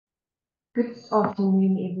Good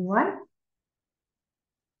afternoon, everyone.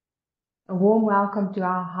 A warm welcome to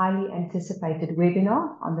our highly anticipated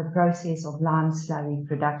webinar on the process of lime slurry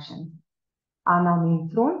production. I'm Almeen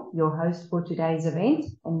Thron, your host for today's event,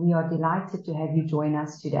 and we are delighted to have you join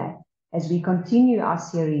us today as we continue our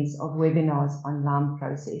series of webinars on lime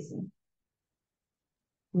processing.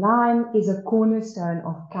 Lime is a cornerstone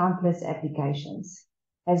of countless applications,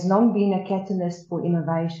 has long been a catalyst for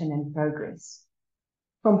innovation and progress.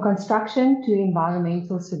 From construction to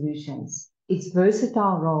environmental solutions, its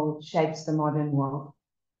versatile role shapes the modern world.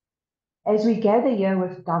 As we gather here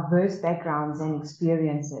with diverse backgrounds and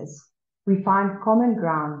experiences, we find common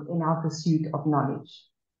ground in our pursuit of knowledge.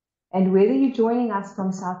 And whether you're joining us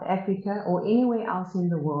from South Africa or anywhere else in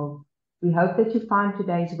the world, we hope that you find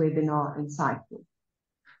today's webinar insightful.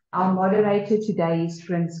 Our moderator today is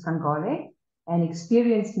Prince Khangale, an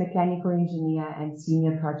experienced mechanical engineer and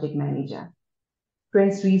senior project manager.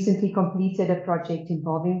 Prince recently completed a project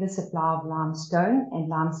involving the supply of limestone and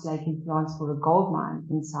lime slaking plants for a gold mine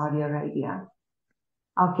in Saudi Arabia.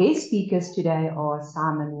 Our guest speakers today are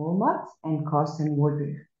Willmott and Karsten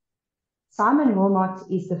Wodrich. Willmott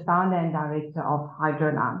is the founder and director of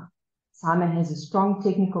Hydrolime. Simon has a strong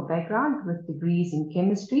technical background with degrees in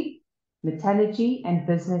chemistry, metallurgy, and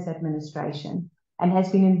business administration, and has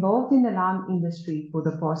been involved in the lime industry for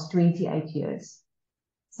the past 28 years.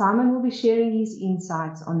 Simon will be sharing his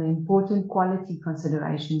insights on the important quality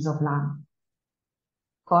considerations of lime.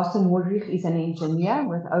 Karsten Wodrich is an engineer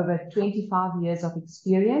with over 25 years of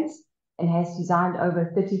experience and has designed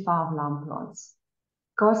over 35 lime plants.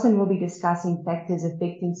 Karsten will be discussing factors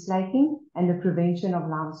affecting slaking and the prevention of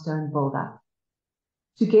limestone buildup.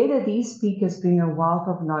 Together, these speakers bring a wealth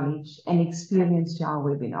of knowledge and experience to our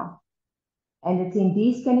webinar, and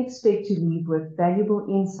attendees can expect to leave with valuable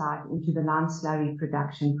insight into the lime slurry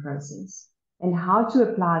production process and how to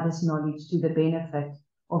apply this knowledge to the benefit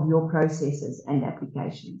of your processes and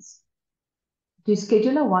applications. To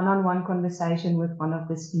schedule a one-on-one conversation with one of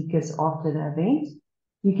the speakers after the event,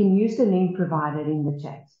 you can use the link provided in the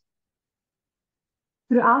chat.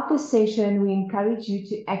 Throughout this session, we encourage you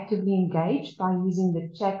to actively engage by using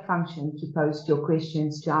the chat function to post your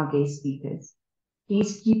questions to our guest speakers.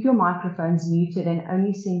 Please keep your microphones muted and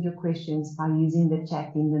only send your questions by using the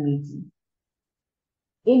chat in the meeting.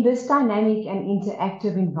 In this dynamic and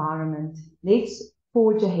interactive environment, let's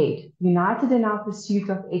forge ahead, united in our pursuit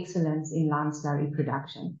of excellence in lime slurry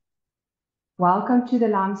production. Welcome to the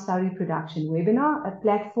Lime Slurry Production webinar, a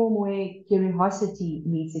platform where curiosity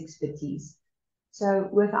meets expertise. So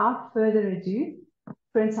without further ado,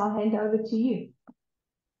 Prince, I'll hand over to you.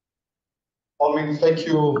 Almeen, thank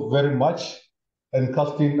you very much. And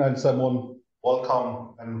Karsten and Simon,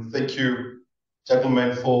 welcome. And thank you,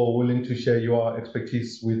 gentlemen, for willing to share your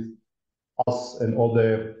expertise with us and all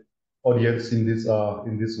the audience in this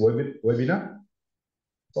webinar.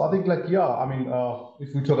 So I think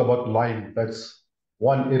if we talk about lime, that's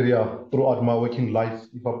one area throughout my working life.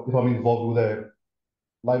 If I'm involved with a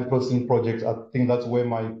lime processing project, I think that's where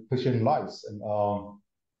my passion lies. And,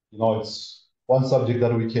 it's one subject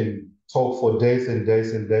that we can talk for days and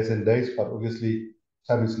days and days and days, but obviously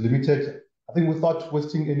time is limited. I think without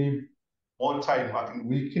wasting any more time, I think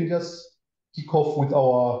we can just kick off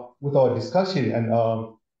with our discussion. And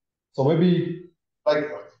so maybe, like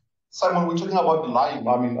Simon, we're talking about lime.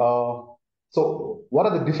 So what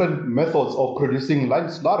are the different methods of producing lime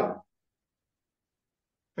slurry?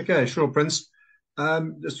 Okay, sure, Prince.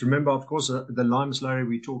 Just remember, of course, the lime slurry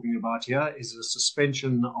we're talking about here is a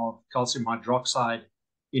suspension of calcium hydroxide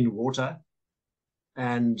in water,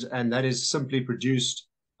 and that is simply produced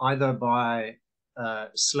either by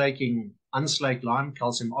slaking unslaked lime,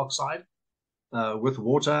 calcium oxide, with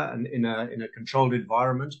water and in a controlled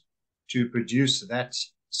environment to produce that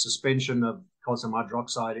suspension of calcium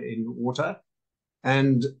hydroxide in water.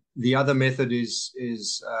 And the other method is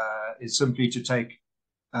simply to take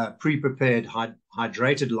pre-prepared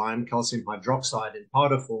hydrated lime, calcium hydroxide in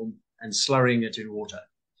powder form, and slurrying it in water.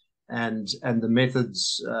 And the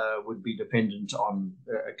methods would be dependent on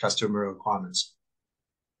customer requirements.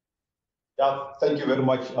 Yeah, thank you very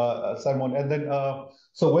much, Simon. And then,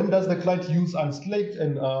 so when does the client use unslaked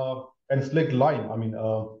and slaked lime?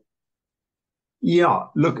 Yeah,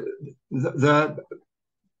 look, the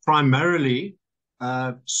primarily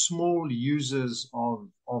small users of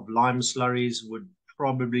lime slurries would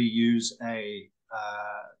probably use a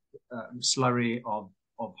slurry of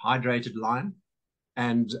hydrated lime,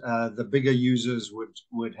 and the bigger users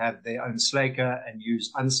would have their own slaker and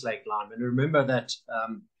use unslaked lime. And remember that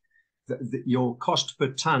your cost per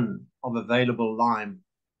ton of available lime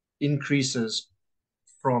increases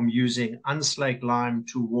from using unslaked lime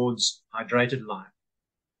towards hydrated lime,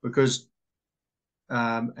 because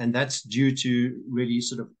and that's due to really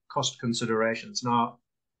sort of cost considerations. Now,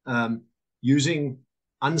 using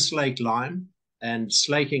unslaked lime and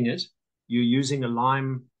slaking it, you're using a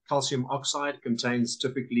lime calcium oxide, contains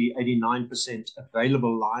typically 89%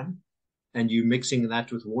 available lime, and you're mixing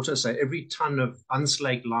that with water. So every ton of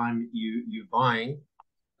unslaked lime you're buying,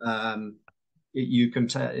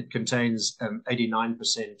 it contains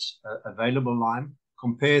 89% available lime.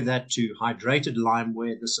 Compare that to hydrated lime,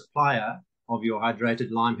 where the supplier of your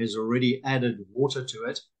hydrated lime has already added water to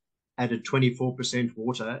it, added 24%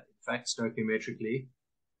 water, in fact, stoichiometrically.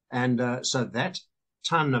 And so that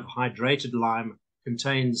ton of hydrated lime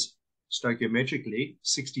contains stoichiometrically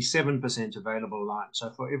 67% available lime.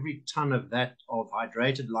 So for every ton of that of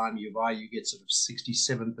hydrated lime you buy, you get sort of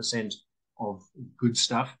 67% of good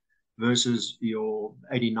stuff versus your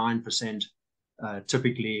 89%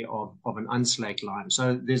 typically of an unslaked lime.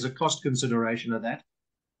 So there's a cost consideration of that.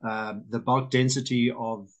 The bulk density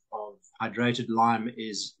of hydrated lime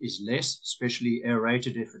is less, especially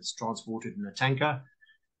aerated if it's transported in a tanker.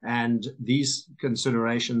 And these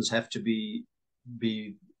considerations have to be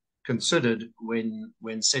considered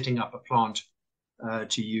when setting up a plant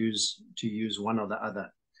to use one or the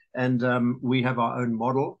other. And we have our own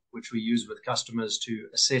model, which we use with customers to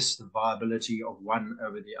assess the viability of one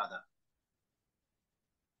over the other.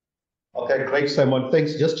 Okay, great, Simon.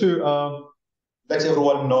 Thanks. Just to let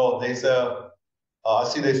everyone know, there's I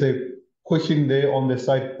see there's a question there on the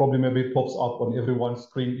side. Probably maybe it pops up on everyone's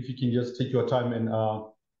screen. If you can just take your time and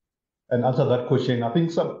answer that question. I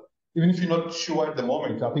think even if you're not sure at the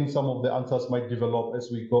moment, I think some of the answers might develop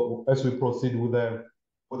as we proceed with the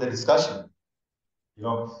discussion. You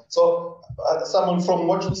know, so Simon, from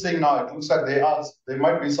what you're saying now, it looks like there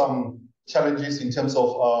might be some challenges in terms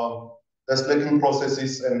of the slaking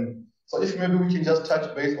processes, and so if maybe we can just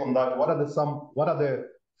touch base on that. What are the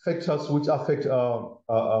factors which affect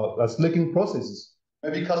slaking processes?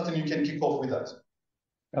 Maybe Karsten, you can kick off with that.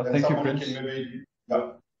 Thank you, Prince.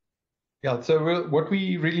 Yeah, so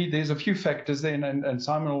there's a few factors then, and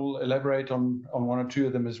Simon will elaborate on one or two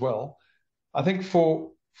of them as well. I think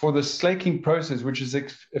for the slaking process, which is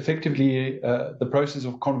effectively the process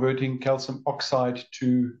of converting calcium oxide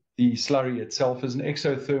to the slurry itself, is an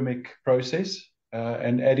exothermic process,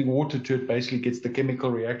 and adding water to it basically gets the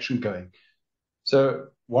chemical reaction going. So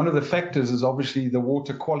one of the factors is obviously the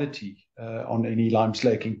water quality on any lime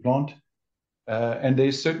slaking plant. And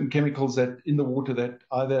there's certain chemicals that in the water that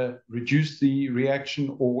either reduce the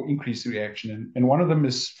reaction or increase the reaction. And one of them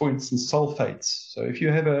is, for instance, sulfates. So if you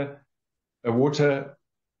have a water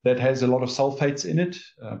that has a lot of sulfates in it,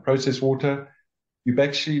 processed water, you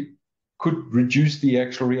actually could reduce the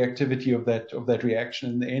actual reactivity of that reaction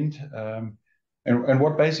in the end. And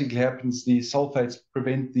what basically happens, the sulfates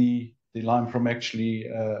prevent the lime from actually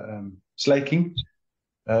slaking.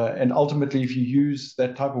 And ultimately, if you use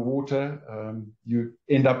that type of water, you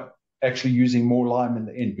end up actually using more lime in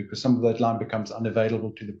the end, because some of that lime becomes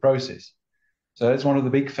unavailable to the process. So that's one of the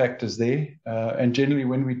big factors there. And generally,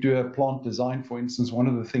 when we do a plant design, for instance, one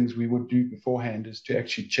of the things we would do beforehand is to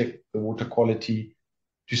actually check the water quality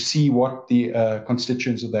to see what the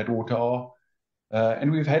constituents of that water are.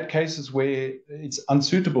 And we've had cases where it's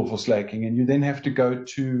unsuitable for slaking, and you then have to go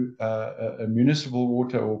to a municipal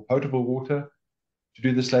water or potable water to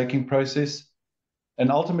do the slaking process. And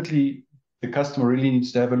ultimately, the customer really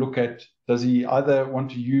needs to have a look at, does he either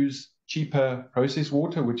want to use cheaper processed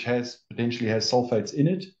water, which potentially has sulfates in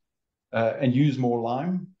it, and use more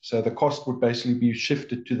lime? So the cost would basically be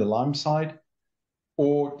shifted to the lime side.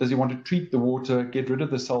 Or does he want to treat the water, get rid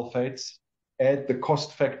of the sulfates, add the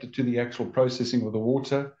cost factor to the actual processing of the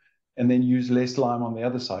water, and then use less lime on the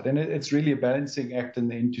other side? And it's really a balancing act in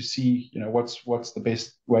the end to see, what's the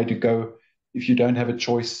best way to go if you don't have a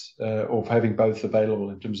choice of having both available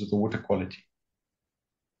in terms of the water quality.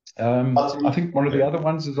 I think one of the other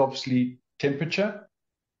ones is obviously temperature.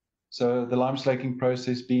 So the lime slaking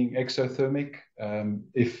process being exothermic,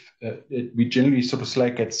 we generally sort of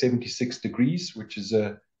slake at 76 degrees, which is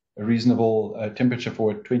a reasonable temperature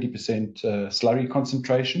for a 20% slurry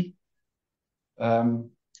concentration.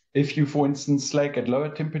 If you, for instance, slake at lower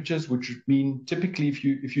temperatures, which would mean typically if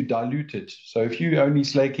you dilute it, so if you're only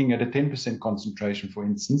slaking at a 10% concentration, for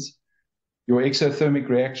instance, your exothermic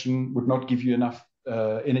reaction would not give you enough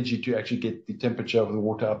energy to actually get the temperature of the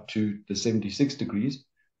water up to the 76 degrees.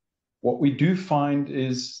 What we do find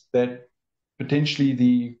is that potentially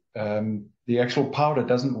the actual powder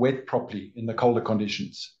doesn't wet properly in the colder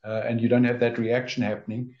conditions, and you don't have that reaction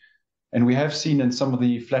happening. And we have seen in some of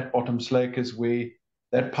the flat bottom slakers where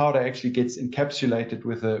that powder actually gets encapsulated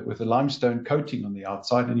with a limestone coating on the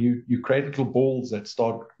outside, and you create little balls that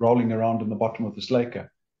start rolling around in the bottom of the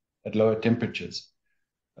slaker at lower temperatures.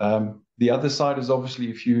 The other side is obviously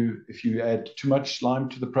if you add too much lime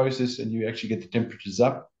to the process and you actually get the temperatures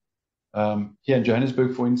up. Here in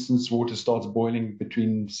Johannesburg, for instance, water starts boiling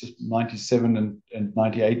between 97 and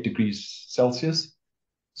 98 degrees Celsius.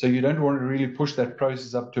 So you don't want to really push that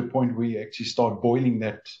process up to a point where you actually start boiling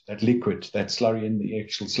that liquid, that slurry in the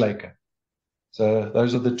actual slaker. So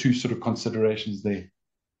those are the two sort of considerations there.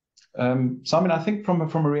 Simon, I think from a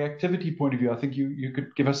reactivity point of view, I think you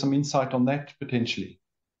could give us some insight on that potentially.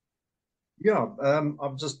 Yeah,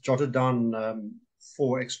 I've just jotted down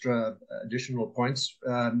 4 extra additional points.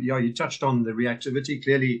 Yeah, you touched on the reactivity.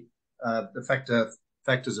 Clearly, the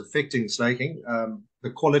factors affecting slaking,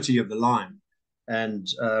 the quality of the lime, and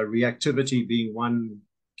reactivity being one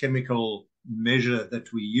chemical measure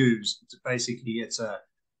that we use. Basically, it's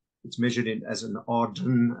measured as an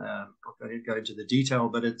Arden. I'm not going to go into the detail,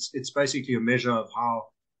 but it's basically a measure of how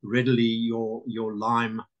readily your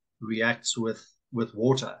lime reacts with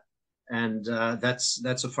water. And that's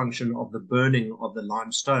a function of the burning of the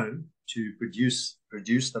limestone to produce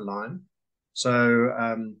the lime. So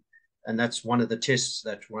and that's one of the tests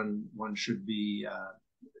that one should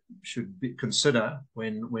consider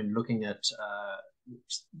when looking at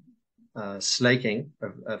slaking,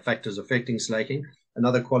 factors affecting slaking.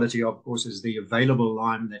 Another quality, of course, is the available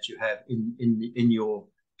lime that you have in your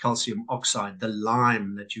calcium oxide, the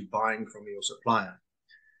lime that you're buying from your supplier.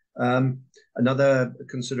 Another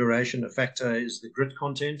consideration, a factor, is the grit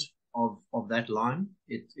content of that lime.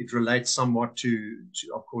 It relates somewhat to,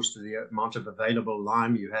 of course, to the amount of available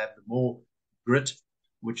lime you have. The more grit,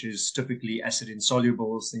 which is typically acid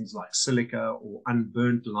insolubles, things like silica or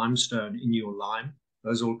unburnt limestone in your lime,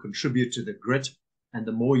 those all contribute to the grit. And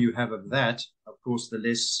the more you have of that, of course, the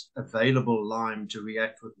less available lime to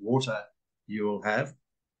react with water you will have.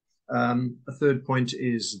 A third point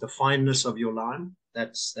is the fineness of your lime.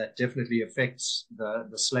 That definitely affects the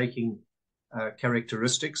slaking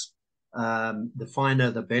characteristics. The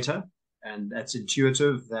finer, the better, and that's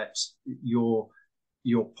intuitive. That your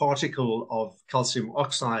particle of calcium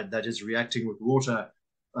oxide that is reacting with water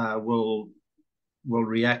will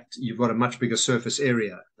react. You've got a much bigger surface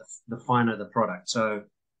area. The finer the product. So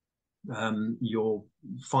your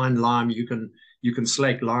fine lime, you can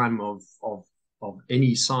slake lime of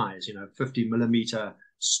any size. 50 millimeter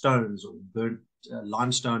stones or burnt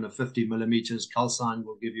limestone of 50 millimeters. Calcine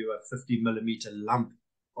will give you a 50 millimeter lump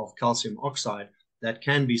of calcium oxide that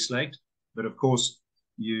can be slaked, but of course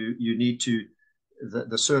you need to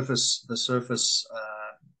the surface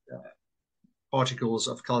particles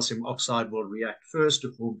of calcium oxide will react first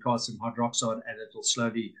to form calcium hydroxide, and it will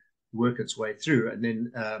slowly work its way through. And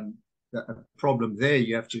then the problem there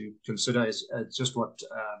you have to consider is just what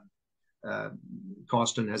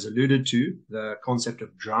Karsten has alluded to, the concept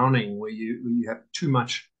of drowning, where you have too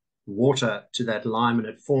much water to that lime and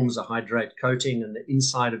it forms a hydrate coating, and the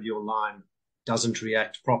inside of your lime doesn't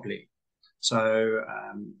react properly. So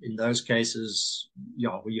in those cases,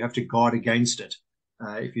 well, you have to guard against it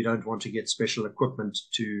if you don't want to get special equipment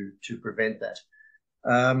to prevent that.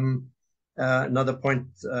 Another point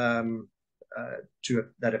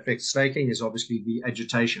that affects slaking is obviously the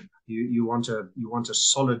agitation. You want a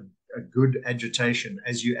good agitation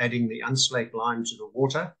as you're adding the unslaked lime to the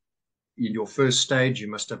water. In your first stage, you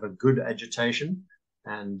must have a good agitation,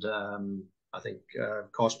 and I think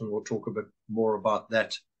Karsten will talk a bit more about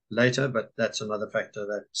that later, but that's another factor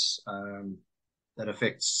that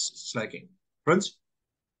affects slaking. Prince?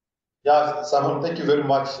 Yeah, Simon, thank you very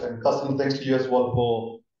much, and Karsten, thanks to you as well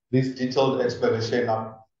for this detailed explanation.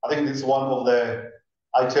 I think this is one of the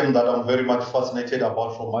items that I'm very much fascinated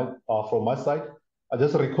about from my side. I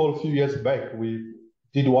just recall a few years back, we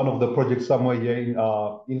did one of the projects somewhere here in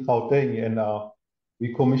Gauteng, and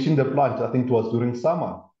we commissioned the plant. I think it was during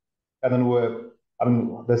summer, and then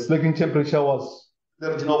the slaking temperature was in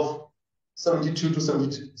the region of 72 to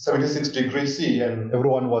 76 degrees C, and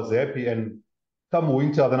everyone was happy. And come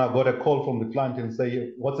winter, then I got a call from the client and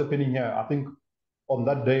say, "What's happening here?" I think on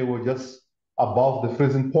that day we were just above the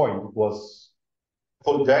freezing point. It was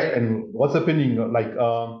cold day, and what's happening? Like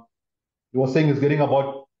he was saying, it's getting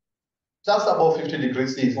about just above 50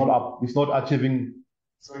 degrees C. It's not up. It's not achieving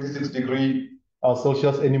 76 degrees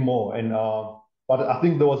Celsius anymore. And but I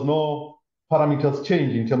think there was no parameters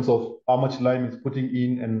change in terms of how much lime is putting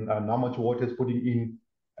in and how much water is putting in.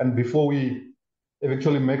 And before we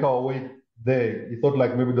eventually make our way there, we thought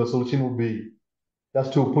like maybe the solution would be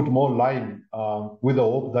just to put more lime with the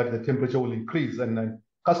hope that the temperature will increase. And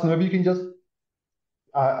Karsten, maybe you can just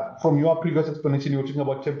from your previous explanation, you were talking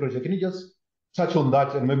about temperature. Can you just touch on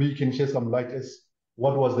that, and maybe you can share some light as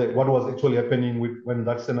what was actually happening when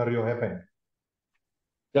that scenario happened?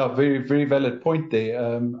 Yeah, very, very valid point there.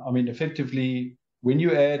 I mean, effectively, when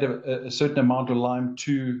you add a certain amount of lime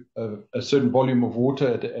to a certain volume of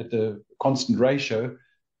water at a constant ratio,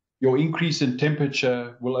 your increase in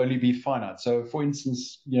temperature will only be finite. So, for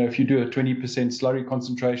instance, if you do a 20% slurry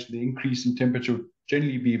concentration, the increase in temperature would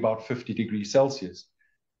generally be about 50 degrees Celsius.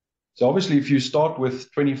 So obviously, if you start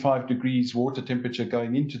with 25 degrees water temperature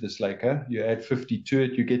going into the slaker, you add 50 to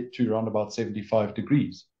it, you get to around about 75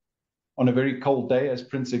 degrees. On a very cold day, as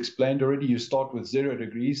Prince explained already, you start with 0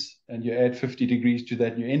 degrees and you add 50 degrees to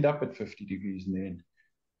that, and you end up at 50 degrees in the end.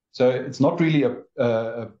 So it's not really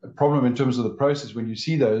a problem in terms of the process when you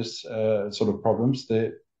see those sort of problems.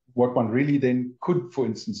 What one really then could, for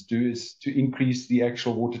instance, do is to increase the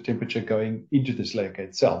actual water temperature going into the slaker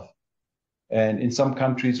itself. And in some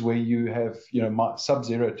countries where you have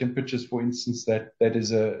sub-zero temperatures, for instance, that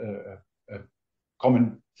is a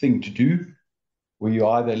common thing to do, where you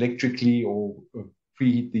either electrically or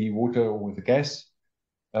preheat the water or with the gas.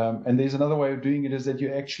 And there's another way of doing it, is that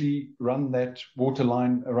you actually run that water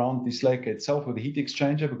line around the slaker itself with a heat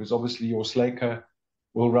exchanger, because obviously your slaker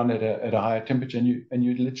will run at a higher temperature, and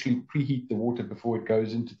you literally preheat the water before it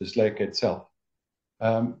goes into the slaker itself.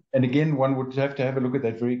 And again, one would have to have a look at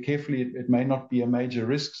that very carefully. It may not be a major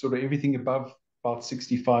risk. Sort of everything above about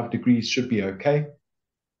 65 degrees should be okay.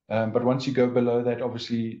 But once you go below that,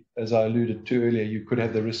 obviously, as I alluded to earlier, you could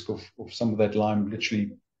have the risk of some of that lime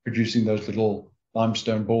literally producing those little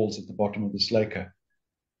limestone balls at the bottom of the slaker.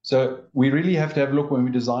 So we really have to have a look when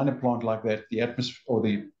we design a plant like that, the atmosphere or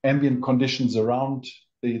the ambient conditions around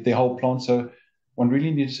the whole plant. So one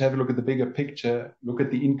really needs to have a look at the bigger picture, look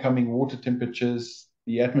at the incoming water temperatures,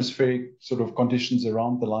 the atmospheric sort of conditions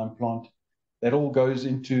around the lime plant. That all goes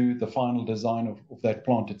into the final design of that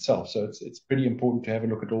plant itself. So it's pretty important to have a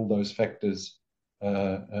look at all those factors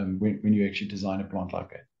when you actually design a plant like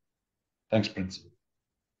that. Thanks, Prince.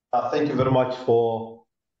 Thank you very much for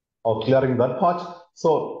clearing that part.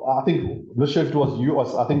 So I think, I'm not sure if it was you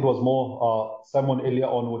or I think it was more Simon earlier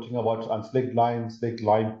on talking about unslaked lime, slaked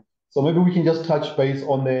lime. So maybe we can just touch base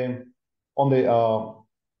on the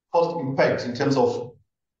cost impact in terms of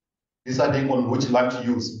deciding on which lime to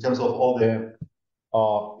use, in terms of all the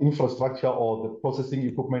infrastructure or the processing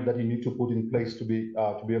equipment that you need to put in place to be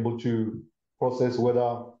able to process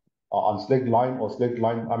whether unslaked lime or slaked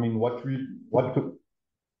lime. I mean,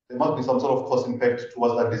 there must be some sort of cost impact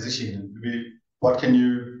towards that decision. Maybe what can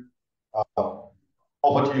you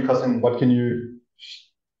over to you, Karsten? What can you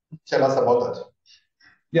tell us about that?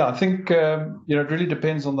 Yeah, I think it really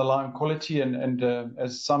depends on the lime quality, and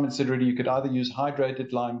as Simon said already, you could either use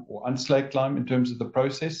hydrated lime or unslaked lime in terms of the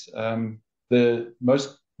process. The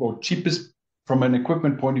most or cheapest from an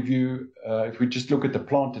equipment point of view, if we just look at the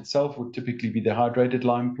plant itself, would typically be the hydrated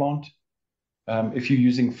lime plant. If you're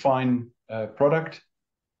using fine product,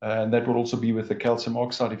 and that would also be with the calcium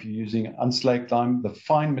oxide. If you're using unslaked lime, the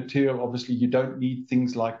fine material, obviously you don't need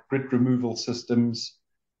things like grit removal systems.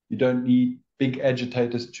 You don't need big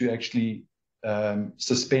agitators to actually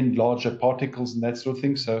suspend larger particles and that sort of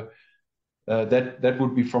thing. So that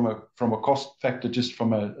would be from a cost factor, just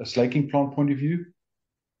from a slaking plant point of view.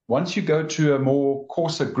 Once you go to a more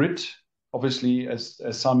coarser grit, obviously, as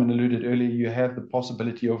Simon alluded earlier, you have the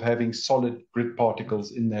possibility of having solid grit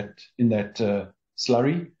particles in that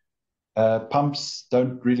slurry. Pumps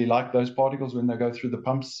don't really like those particles when they go through the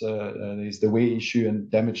pumps. There's the wear issue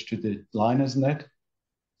and damage to the liners and that.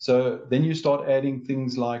 So then you start adding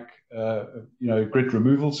things like, grit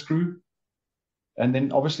removal screw. And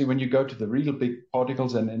then obviously when you go to the real big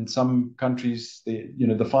particles, and in some countries,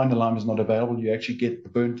 the finer lime is not available, you actually get the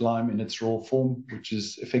burnt lime in its raw form, which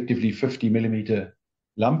is effectively 50 millimeter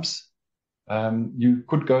lumps. You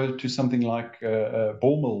could go to something like a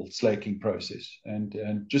ball mill slaking process.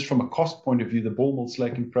 And just from a cost point of view, the ball mill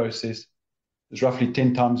slaking process is roughly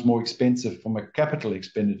 10 times more expensive from a capital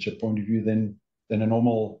expenditure point of view than a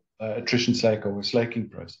normal attrition slake or a slaking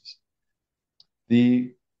process.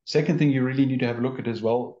 The second thing you really need to have a look at as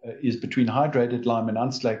well is between hydrated lime and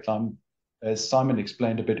unslaked lime. As Simon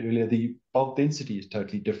explained a bit earlier, the bulk density is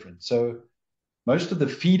totally different. So most of the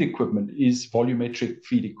feed equipment is volumetric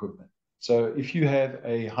feed equipment. So if you have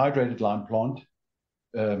a hydrated lime plant,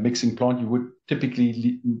 mixing plant, you would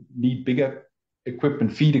typically need bigger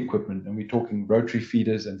equipment, feed equipment, and we're talking rotary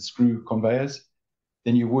feeders and screw conveyors,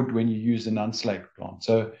 than you would when you use an unslaked plant.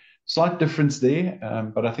 So slight difference there,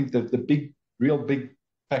 but I think that the real big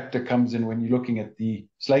factor comes in when you're looking at the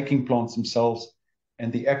slaking plants themselves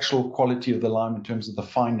and the actual quality of the lime in terms of the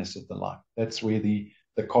fineness of the lime. That's where the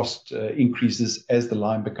the cost increases as the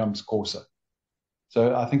lime becomes coarser.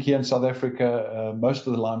 So I think here in South Africa, most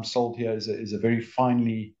of the lime sold here is a very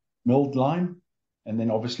finely milled lime. And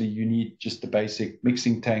then obviously you need just the basic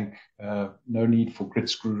mixing tank, no need for grit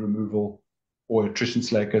screw removal or attrition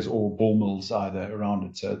slakers or ball mills either around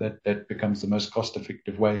it. So that becomes the most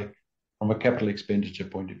cost-effective way from a capital expenditure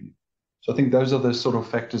point of view. So I think those are the sort of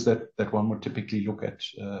factors that one would typically look at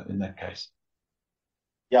in that case.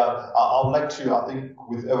 Yeah, I would like to, I think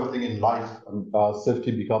with everything in life,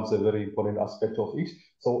 safety becomes a very important aspect of it.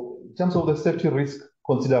 So in terms of the safety risk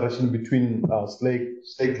consideration between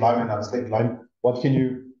slaked lime and unslaked lime, what can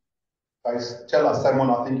you guys tell us? Simon,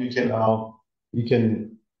 I think you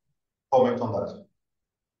can comment on that.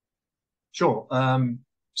 Sure.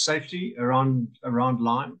 Safety around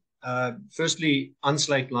lime. Firstly,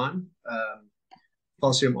 unslaked lime,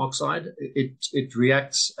 calcium oxide. It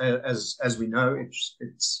reacts as we know.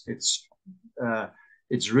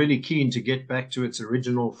 It's really keen to get back to its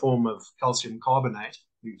original form of calcium carbonate.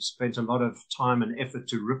 We've spent a lot of time and effort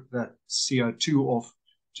to rip that CO2 off,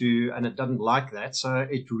 and it doesn't like that, so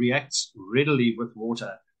it reacts readily with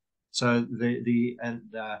water. So the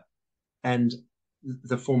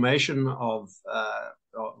formation of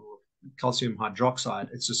calcium hydroxide,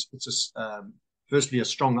 it's firstly a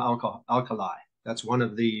strong alkali. That's one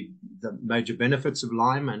of the major benefits of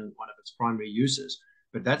lime and one of its primary uses.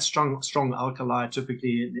 But that strong alkali,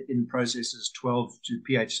 typically in processes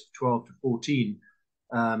pH 12 to 14,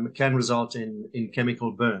 can result in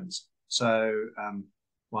chemical burns. So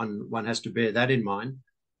one has to bear that in mind.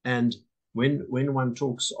 And when one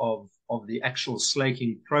talks of the actual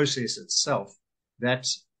slaking process itself, that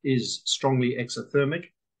is strongly exothermic.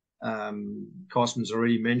 Karsten's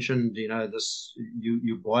already mentioned,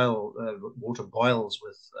 you boil, water boils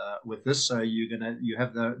with this, so you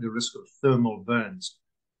have the risk of thermal burns.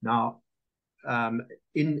 Now,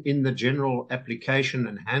 in the general application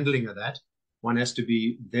and handling of that, one has to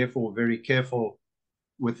be therefore very careful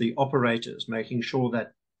with the operators, making sure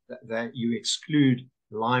that you exclude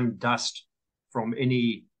lime dust from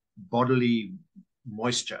any bodily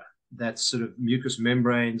moisture. That's sort of mucous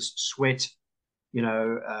membranes, sweat.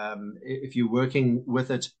 If you're working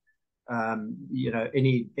with it,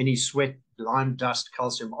 any sweat, lime dust,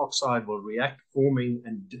 calcium oxide will react, forming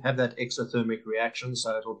and have that exothermic reaction.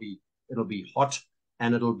 So it'll be hot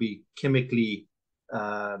and it'll be chemically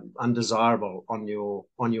undesirable on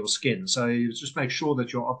your skin. So you just make sure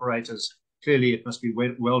that your operators, clearly it must be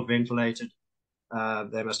well ventilated.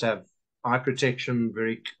 They must have eye protection,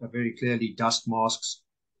 very clearly dust masks,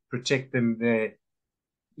 protect them there,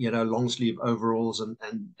 long sleeve overalls and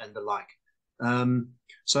the like.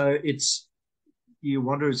 So the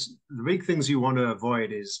big things you want to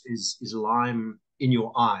avoid is lime in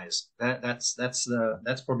your eyes. That's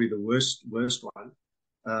probably the worst one.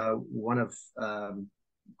 One of our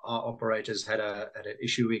operators had an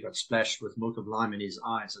issue. He got splashed with milk of lime in his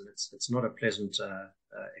eyes, and it's not a pleasant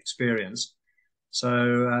experience.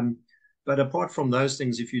 So, but apart from those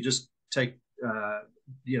things, if you just take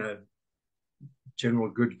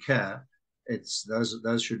general good care,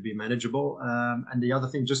 those should be manageable. And the other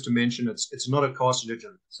thing, just to mention, it's not a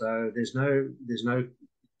carcinogen, so there's no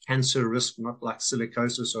cancer risk, not like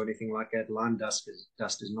silicosis or anything like that. Lime dust is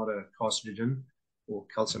not a carcinogen or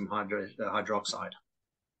calcium hydroxide.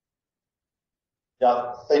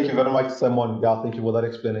 Yeah, thank you very much, Simon. Yeah, thank you for that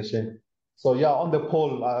explanation. So yeah, on the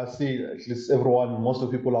poll, I see at least most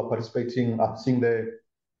of the people are participating. I'm seeing the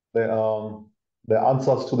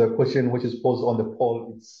answers to the question which is posed on the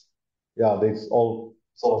poll. There's all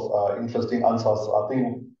sort of interesting answers. I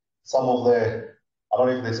think some of I don't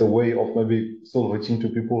know if there's a way of maybe still reaching to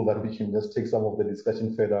people that we can just take some of the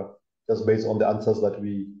discussion further, just based on the answers that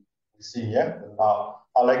we see here.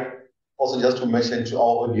 I like also just to mention to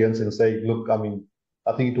our audience and say, look, I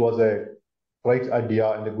think it was a great idea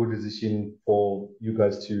and a good decision for you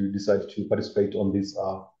guys to decide to participate on this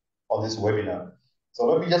webinar. So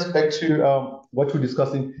let me just back to what we're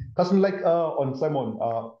discussing. Karsten, like on Simon,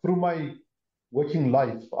 through my working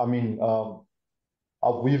life,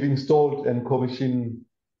 we've installed and commissioned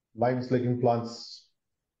lime slaking plants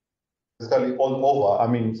basically all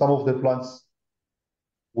over. Some of the plants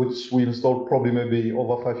which we installed probably maybe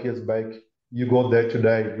over 5 years back, you go there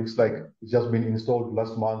today, it looks like it's just been installed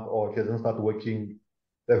last month or it hasn't started working.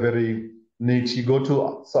 They're very neat. You go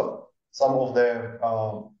to some of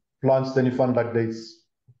the plants, then you find that there's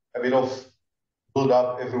a bit of build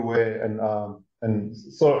up everywhere, and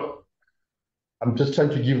so I'm just trying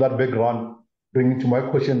to give that background, bringing to my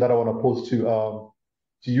question that I want to pose to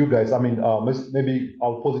you guys. Maybe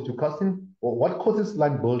I'll pose it to Karsten. What causes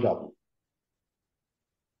lime build up?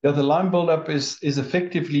 Yeah, the lime buildup is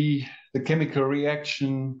effectively the chemical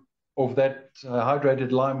reaction of that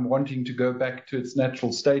hydrated lime wanting to go back to its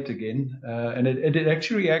natural state again. And it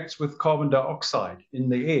actually reacts with carbon dioxide in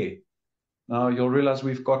the air. Now, you'll realize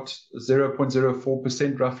we've got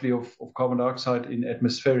 0.04% roughly of carbon dioxide in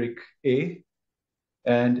atmospheric air.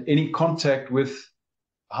 And any contact with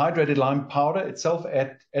hydrated lime powder itself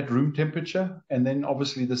at room temperature, and then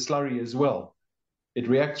obviously the slurry as well, it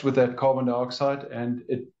reacts with that carbon dioxide and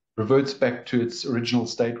it reverts back to its original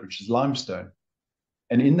state, which is limestone.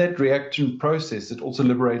 And in that reaction process, it also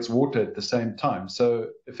liberates water at the same time. So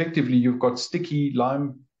effectively, you've got sticky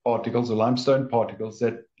lime particles or limestone particles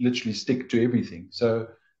that literally stick to everything. So,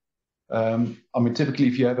 I mean, typically,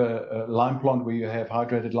 if you have a lime plant where you have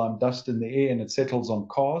hydrated lime dust in the air and it settles on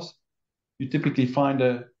cars, you typically find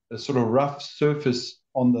a sort of rough surface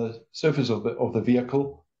on the surface of the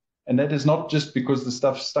vehicle. And that is not just because the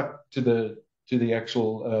stuff stuck to the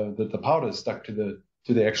actual the powder is stuck to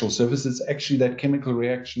the actual surface. It's actually that chemical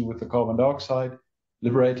reaction with the carbon dioxide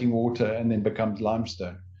liberating water and then becomes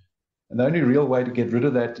limestone. And the only real way to get rid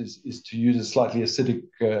of that is to use a slightly acidic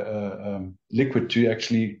liquid to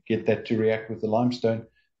actually get that to react with the limestone.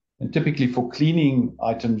 And typically for cleaning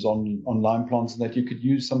items on lime plants, that you could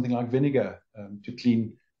use something like vinegar to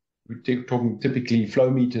clean. We're talking typically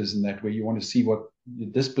flow meters and that, where you want to see what the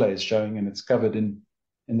display is showing, and it's covered in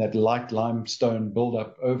that light limestone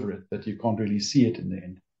buildup over it that you can't really see it in the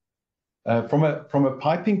end. From a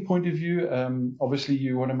piping point of view, obviously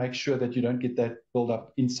you want to make sure that you don't get that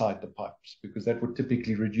buildup inside the pipes, because that would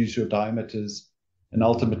typically reduce your diameters and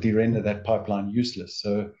ultimately render that pipeline useless.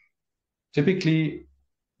 So typically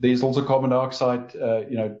there's also carbon dioxide,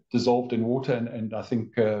 dissolved in water, and I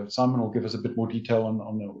think Simon will give us a bit more detail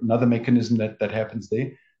on another mechanism that happens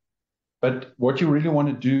there. But what you really want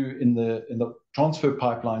to do in the transfer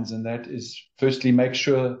pipelines and that is firstly make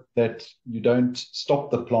sure that you don't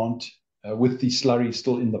stop the plant with the slurry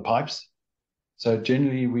still in the pipes. So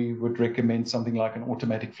generally we would recommend something like an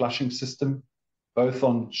automatic flushing system, both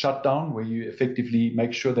on shutdown, where you effectively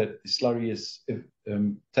make sure that the slurry is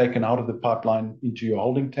taken out of the pipeline into your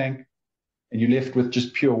holding tank, and you're left with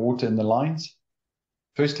just pure water in the lines.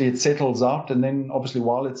 Firstly, it settles out, and then obviously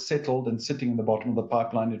while it's settled and sitting in the bottom of the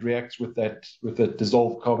pipeline, it reacts with that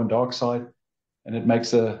dissolved carbon dioxide, and it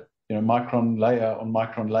makes a micron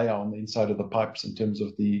layer on the inside of the pipes in terms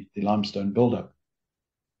of the limestone buildup.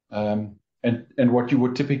 And what you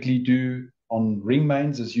would typically do on ring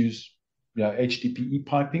mains is use HDPE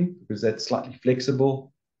piping, because that's slightly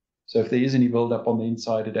flexible. So if there is any buildup on the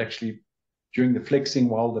inside, it actually, during the flexing,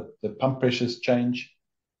 while the pump pressures change,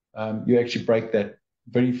 you actually break that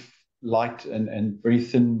very light and very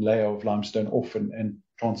thin layer of limestone off and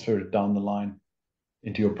transfer it down the line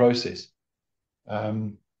into your process.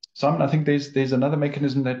 Simon, I think there's another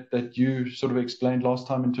mechanism that you sort of explained last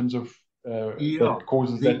time in terms of that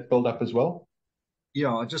causes that buildup as well.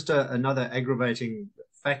 Yeah, just another aggravating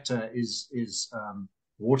factor is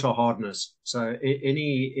water hardness. So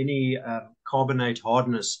any carbonate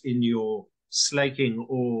hardness in your slaking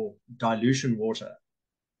or dilution water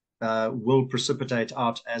will precipitate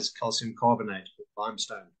out as calcium carbonate or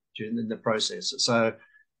limestone in the process. So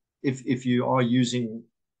if you are using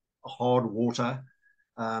hard water,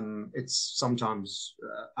 it's sometimes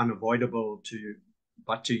unavoidable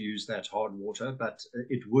to use that hard water, but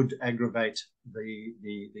it would aggravate the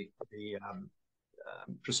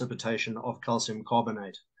precipitation of calcium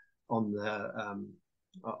carbonate on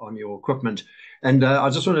your equipment. And I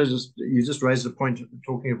just want to you just raised a point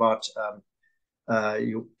talking about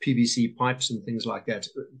your PVC pipes and things like that.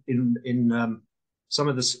 In some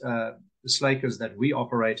of the slakers that we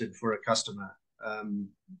operated for a customer,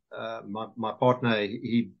 my partner,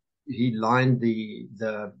 he lined the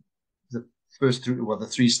first the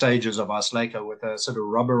three stages of our slaker with a sort of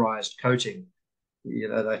rubberized coating.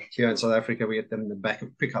 Like here in South Africa, we get them in the back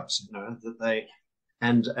of pickups,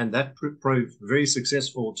 and that proved very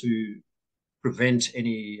successful to prevent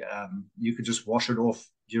any, you could just wash it off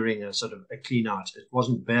during a sort of a clean out. It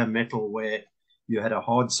wasn't bare metal where you had a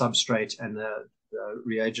hard substrate and the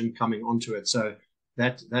reagent coming onto it. So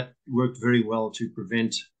that worked very well to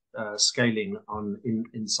prevent scaling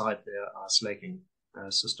inside the slaking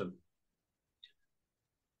system.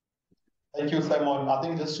 Thank you, Simon. I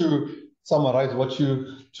think just to summarize what you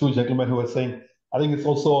two gentlemen who were saying, I think it's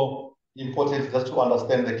also important just to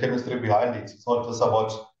understand the chemistry behind it. It's not just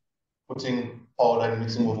about putting powder and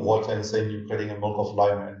mixing with water and saying you're creating a milk of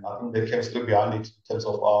lime. And I think the chemistry behind it, in terms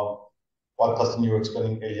of what Karsten you were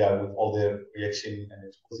explaining earlier with all the reaction and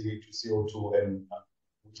exposing it to CO2 and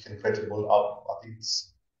which can create a build up, I think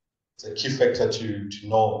it's a key factor to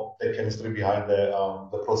know the chemistry behind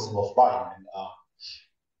the processing of lime. And,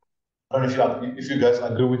 I don't know if you guys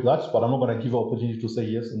agree with that, but I'm not going to give an opportunity to say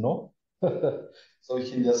yes and no. So we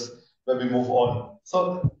can just maybe move on.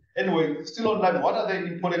 So anyway, still on lime, what are the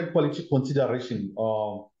important quality consideration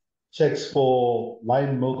checks for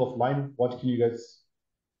lime, milk of lime? What can you guys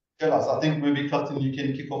tell us? I think maybe Karsten, you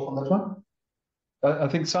can kick off on that one. I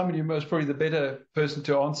think, Simon, you're most probably the better person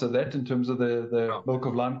to answer that in terms of the milk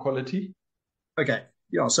of lime quality. Okay,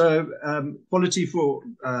 yeah, so quality for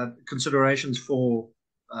considerations for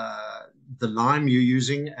the lime you're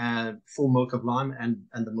using, full milk of lime and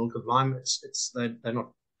the milk of lime, they're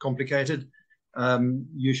not complicated.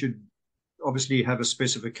 You should obviously have a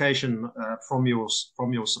specification from your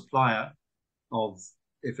supplier of,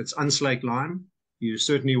 if it's unslaked lime, you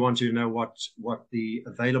certainly want to know what the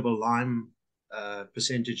available lime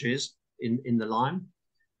percentage is in the lime.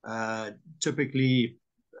 Typically,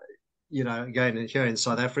 you know, again, here in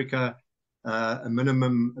South Africa, a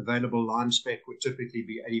minimum available lime spec would typically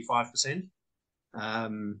be 85%.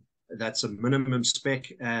 That's a minimum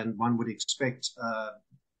spec, and one would expect,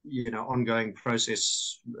 you know, ongoing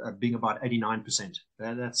process being about 89%.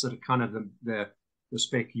 That's sort of kind of the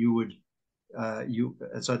spec you would,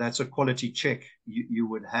 so that's a quality check you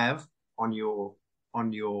would have on your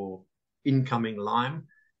incoming lime.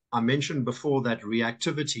 I mentioned before that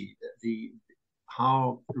reactivity,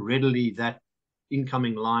 how readily that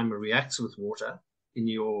incoming lime reacts with water in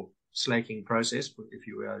your slaking process if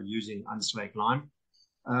you are using unslaked lime.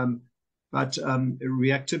 But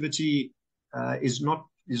reactivity is not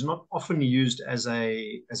often used as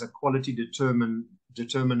a quality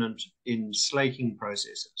determinant in slaking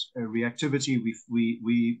processes. Reactivity,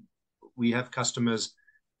 we have customers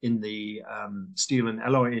in the steel and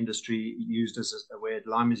alloy industry used as where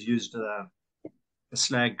lime is used as a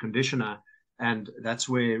slag conditioner, and that's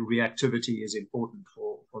where reactivity is important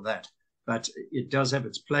for that. But it does have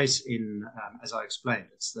its place in, as I explained,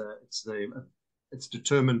 it's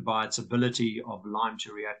determined by its ability of lime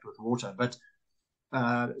to react with water. But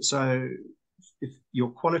so if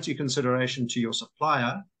your quality consideration to your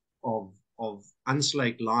supplier of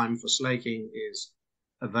unslaked lime for slaking is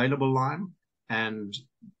available lime and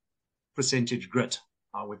percentage grit,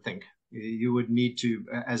 I would think. You would need to,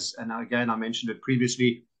 and again, I mentioned it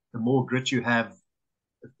previously, the more grit you have,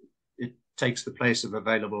 it takes the place of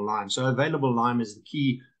available lime. So available lime is the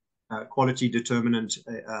key quality determinant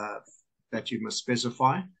that you must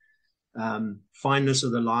specify. Fineness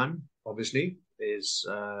of the lime, obviously, is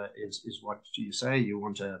what you say. You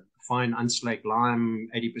want a fine unslaked lime,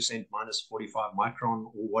 80% minus 45 micron,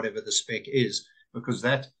 or whatever the spec is, because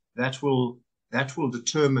that will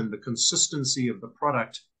determine the consistency of the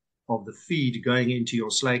product of the feed going into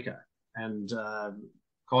your slaker. And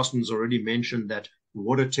Karsten's already mentioned that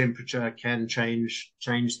water temperature can change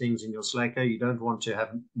things in your slaker. You don't want to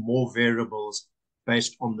have more variables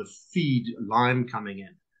based on the feed lime coming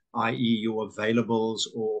in, i.e. your availables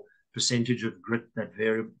or percentage of grit that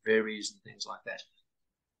varies and things like that.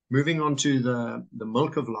 Moving on to the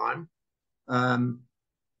milk of lime.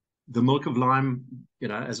 The milk of lime, you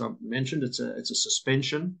know, as I mentioned, it's a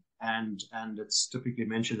suspension, and it's typically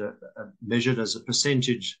measured as a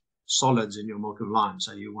percentage solids in your milk of lime.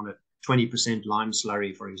 So you want a 20% lime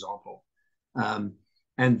slurry, for example,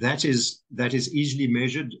 and that is easily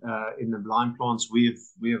measured in the lime plants we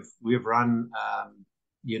have run.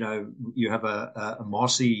 You know, you have a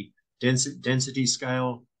Marcy density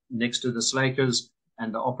scale next to the slakers,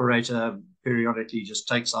 and the operator periodically just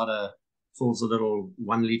fills a little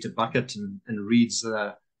 1 liter bucket and reads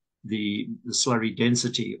the slurry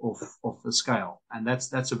density off the scale. And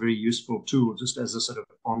that's a very useful tool, just as a sort of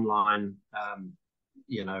online,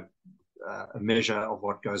 you know, a measure of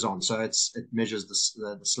what goes on. So it measures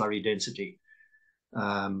the slurry density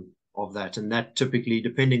of that, and that typically,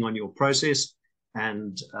 depending on your process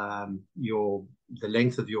and the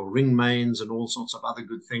length of your ring mains and all sorts of other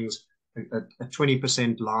good things, a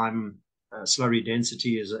 20% lime slurry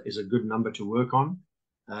density is a good number to work on.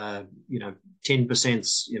 You know,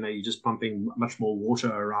 10%, you know, you're just pumping much more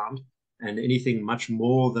water around, and anything much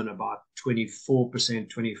more than about 24%,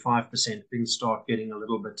 25%, things start getting a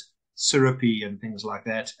little bit syrupy and things like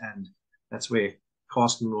that. And that's where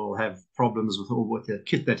Karsten will have problems with the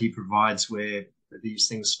kit that he provides, where these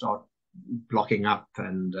things start blocking up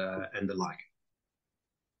and the like.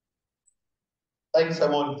 Thanks,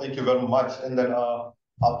 Simon. Thank you very much. And then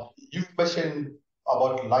you've mentioned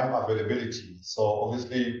about lime availability. So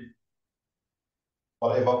obviously,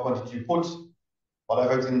 whatever quantity you put,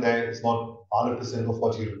 whatever's in there is not 100% of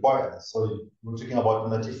what you require. So we're talking about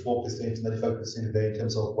 94%, 95% there in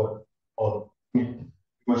terms of what you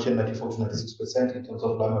mentioned 94 to 96% in terms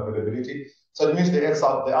of lime availability. So it means there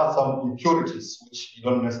are some impurities which you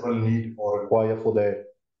don't necessarily need or require for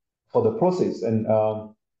the process. And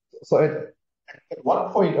so at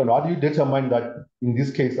what point, and how do you determine that in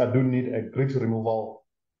this case I do need a grit removal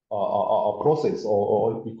process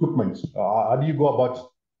or equipment? How do you go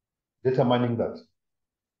about determining that?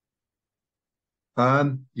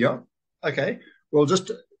 Yeah. Okay. Well,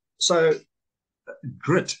 just so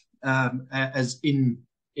grit, as in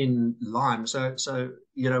lime. So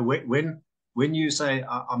you know, when you say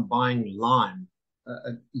I'm buying lime,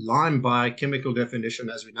 lime by chemical definition,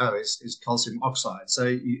 as we know, is calcium oxide. So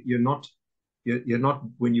you're not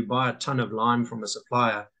when you buy a ton of lime from a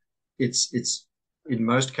supplier, it's in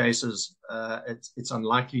most cases it's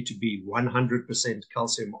unlikely to be 100%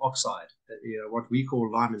 calcium oxide. You know, what we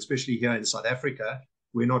call lime, especially here in South Africa,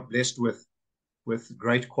 we're not blessed with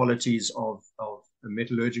great qualities of a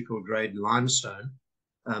metallurgical grade limestone.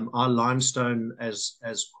 Our limestone, as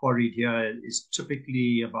quarried here, is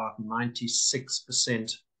typically about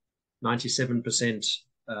 96%, 97%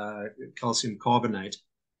 calcium carbonate,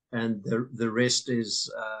 and the rest is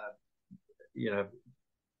you know,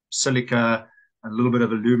 silica, a little bit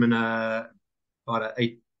of alumina, about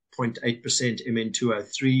a 8.8%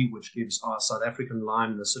 Mn2O3, which gives our South African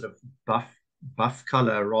lime the sort of buff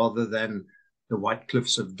color rather than the white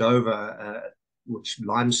cliffs of Dover, which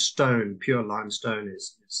limestone, pure limestone,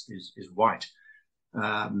 is white.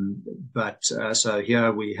 So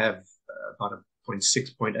here we have about a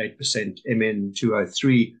 0.6.8%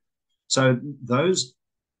 Mn2O3. So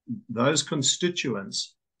those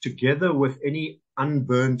constituents, together with any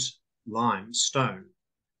unburnt limestone,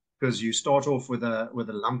 because you start off with a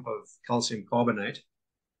lump of calcium carbonate,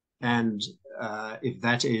 and if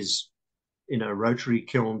that is in a rotary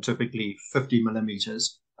kiln, typically 50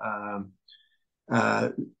 millimeters,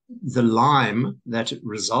 the lime that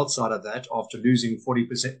results out of that, after losing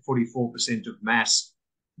 44% of mass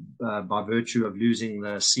by virtue of losing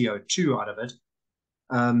the CO2 out of it,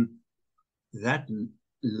 that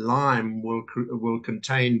lime will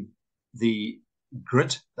contain the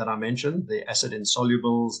grit that I mentioned, the acid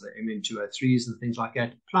insolubles, the Mn2O3s and things like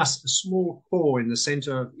that, plus a small core in the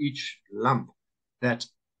center of each lump that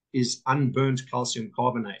is unburnt calcium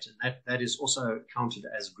carbonate, and that is also counted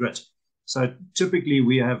as grit. So typically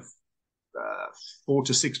we have 4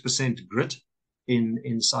 to 6% grit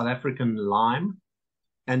in South African lime.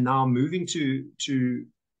 And now moving to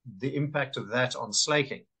the impact of that on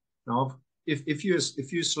slaking. Now, if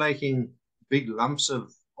you're slaking big lumps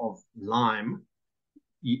of lime,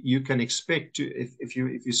 you can expect to, if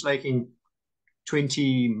you're slaking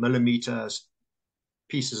 20 millimeters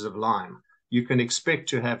pieces of lime, you can expect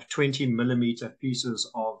to have 20 millimeter pieces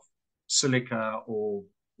of silica or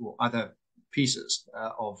other pieces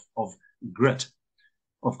of grit.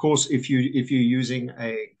 Of course, if you're using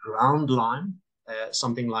a ground lime,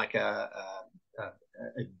 something like a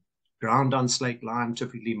ground unslaked lime,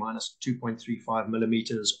 typically minus 2.35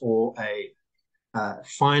 millimeters, or a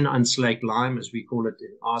fine unslaked lime, as we call it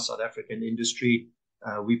in our South African industry,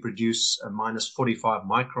 we produce a minus 45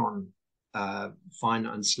 micron fine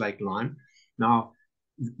unslaked lime. Now,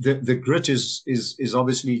 the grit is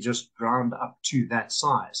obviously just ground up to that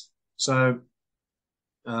size. So,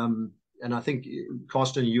 and I think,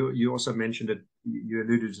 Karsten, you also mentioned it. You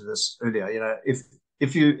alluded to this earlier. You know,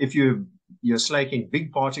 if you're slaking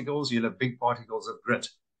big particles, you'll have big particles of grit.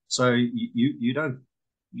 So you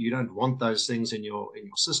don't want those things in your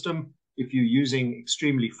system. If you're using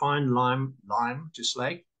extremely fine lime to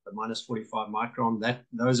slake, the minus 45 micron,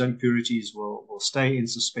 those impurities will stay in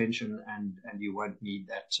suspension, and you won't need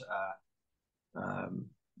that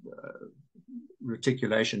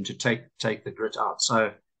reticulation to take the grit out.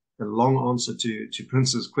 So the long answer to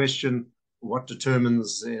Prince's question, what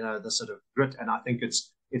determines the sort of grit? And I think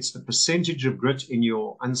it's the percentage of grit in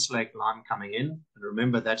your unslaked lime coming in. And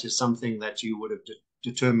remember, that is something that you would have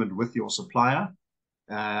determined with your supplier,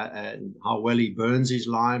 and how well he burns his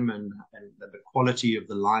lime, and the quality of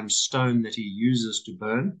the limestone that he uses to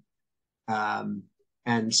burn.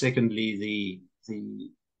 And secondly,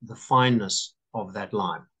 the fineness of that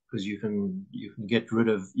lime, because you can get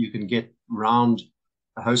round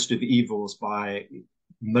a host of evils by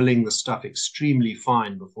milling the stuff extremely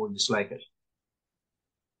fine before you slake it.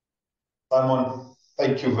 Simon,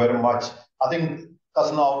 thank you very much. I think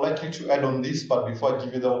Karsten, I would like you to add on this, but before I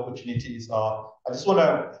give you the opportunities, I just want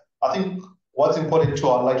to, I think what's important to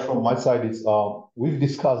highlight from my side is we've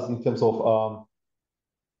discussed in terms of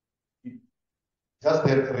just the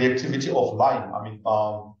reactivity of lime. I mean,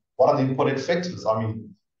 what are the important factors? I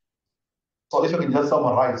mean, so if I can just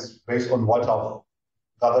summarize based on what I've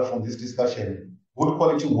gathered from this discussion, good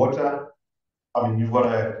quality water. I mean, you've got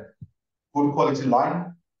a good quality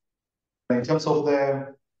line. In terms of I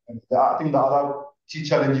think the other key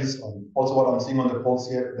challenges, also what I'm seeing on the polls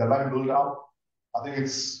here, the line build up. I think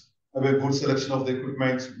it's a very good selection of the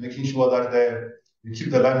equipment, making sure that you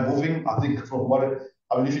keep the line moving. I think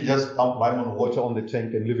if you just dump lime on water on the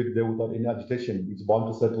tank and leave it there without any agitation, it's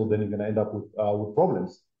bound to settle. Then you're going to end up with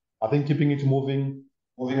problems. I think keeping it moving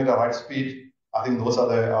at the right speed. I think those are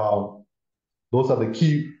the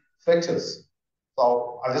key factors.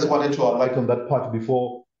 So I just wanted to highlight on that part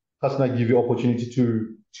before Karsten, I give you opportunity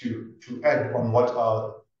to add on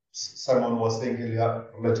what Simon was saying earlier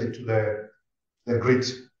related to the grid.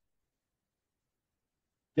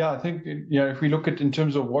 Yeah, I think if we look at in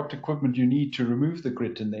terms of what equipment you need to remove the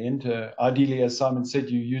grit in the end, ideally, as Simon said,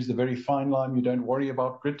 you use the very fine lime. You don't worry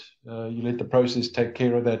about grit. You let the process take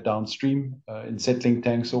care of that downstream in settling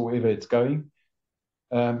tanks or wherever it's going.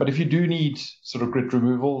 But if you do need sort of grit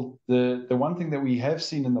removal, the one thing that we have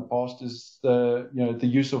seen in the past is the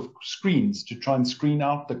use of screens to try and screen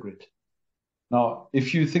out the grit. Now,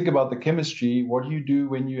 if you think about the chemistry, what do you do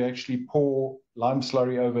when you actually pour lime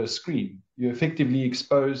slurry over a screen? You effectively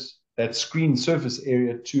expose that screen surface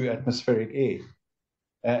area to atmospheric air.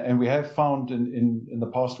 And we have found in the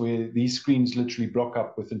past where these screens literally block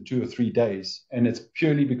up within 2 or 3 days. And it's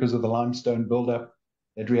purely because of the limestone buildup,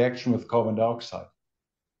 that reaction with carbon dioxide.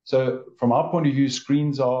 So from our point of view,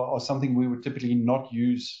 screens are something we would typically not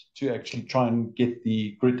use to actually try and get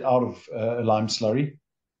the grit out of a lime slurry.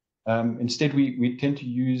 Instead, we tend to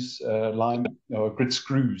use lime or grit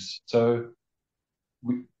screws. So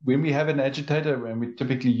when we have an agitator, and we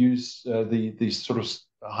typically use the sort of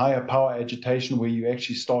higher power agitation where you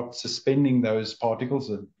actually start suspending those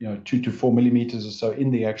particles, 2 to 4 millimeters or so in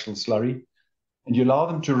the actual slurry, and you allow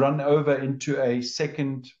them to run over into a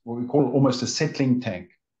second, what we call almost a settling tank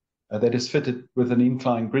that is fitted with an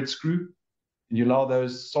inclined grit screw. And you allow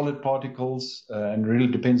those solid particles, and really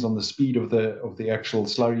depends on the speed of the actual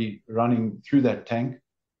slurry running through that tank.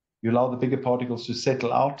 You allow the bigger particles to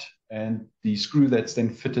settle out, and the screw that's then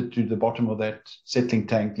fitted to the bottom of that settling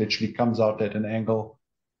tank literally comes out at an angle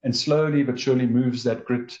and slowly but surely moves that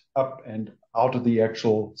grit up and out of the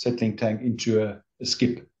actual settling tank into a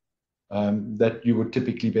skip that you would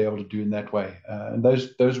typically be able to do in that way. And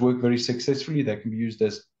those work very successfully. They can be used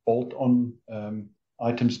as bolt-on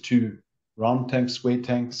items to round tanks, square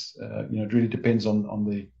tanks. It really depends on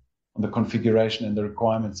the configuration and the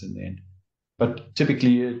requirements in the end. But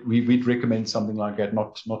typically, we'd recommend something like that,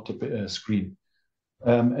 not to screen.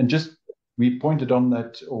 And just we pointed on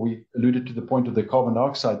that, or we alluded to the point of the carbon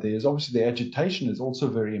dioxide. There is obviously the agitation is also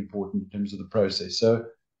very important in terms of the process. So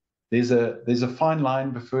there's a fine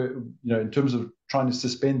line before, in terms of trying to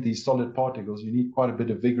suspend these solid particles. You need quite a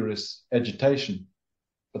bit of vigorous agitation.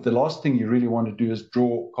 But the last thing you really want to do is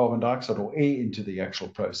draw carbon dioxide or air into the actual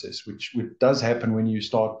process, which does happen when you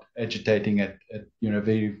start agitating at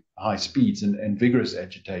very high speeds and vigorous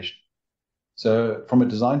agitation. So from a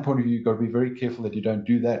design point of view, you've got to be very careful that you don't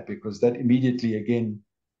do that, because that immediately, again,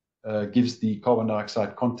 gives the carbon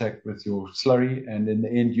dioxide contact with your slurry. And in the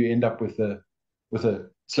end, you end up with a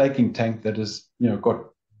slaking tank that has got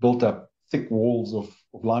built up thick walls of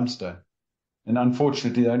limestone. And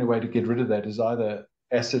unfortunately, the only way to get rid of that is either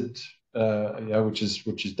acid, which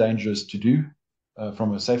is dangerous to do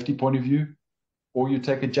from a safety point of view, or you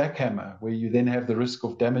take a jackhammer, where you then have the risk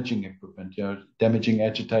of damaging equipment, damaging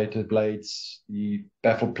agitator blades, the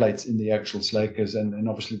baffle plates in the actual slakers, and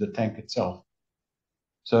obviously the tank itself.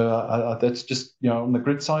 So that's just, on the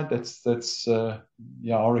grid side, that's our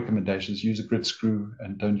recommendations. Use a grid screw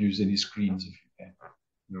and don't use any screens if you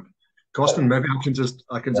can. Karsten, maybe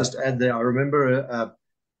I can just add there. I remember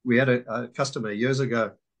we had a customer years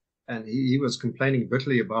ago, and he was complaining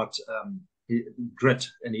bitterly about grit,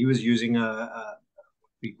 and he was using what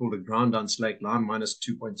we called a ground down slake lime minus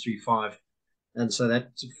 2.35, and so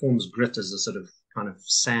that forms grit as a sort of kind of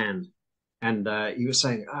sand. And he was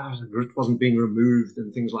saying, the grit wasn't being removed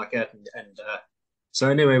and things like that. And so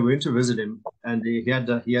anyway, we went to visit him, and he had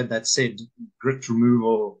that said grit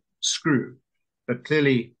removal screw. But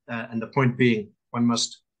clearly, and the point being, one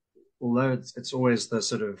must, although it's always the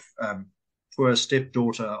sort of poor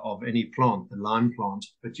stepdaughter of any plant, the lime plant,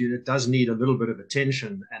 but it does need a little bit of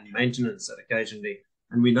attention and maintenance occasionally.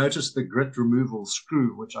 And we noticed the grit removal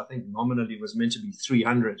screw, which I think nominally was meant to be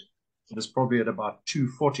 300, it was probably at about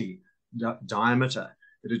 240 diameter.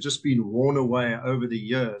 It had just been worn away over the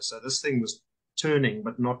years. So this thing was turning,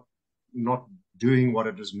 but not doing what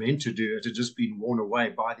it was meant to do. It had just been worn away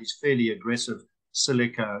by these fairly aggressive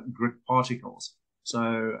silica grit particles.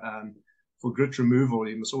 So for grit removal,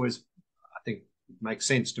 you must always, I think, it makes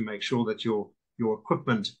sense to make sure that your your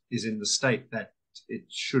equipment is in the state that it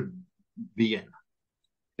should be in.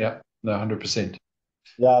 Yeah, no, 100%.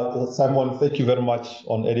 Yeah, Simon, thank you very much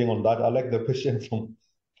on adding on that. I like the question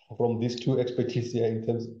from these two expertise here in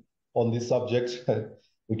terms on this subject.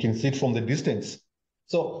 We can see it from the distance.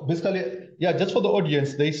 So basically, yeah, just for the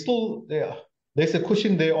audience, there's a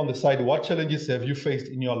question there on the side. What challenges have you faced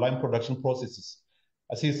in your lime production processes?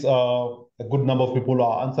 I see a good number of people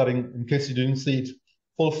are answering. In case you didn't see it,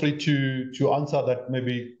 feel free to answer that.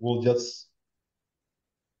 Maybe we'll just,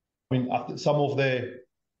 some of the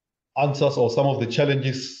answers or some of the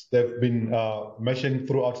challenges that have been mentioned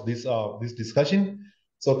throughout this discussion.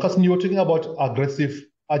 So, Karsten, you were talking about aggressive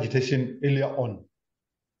agitation earlier on.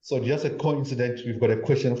 So, just a coincidence, we've got a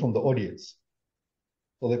question from the audience.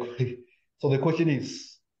 So the question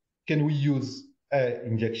is, can we use air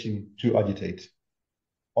injection to agitate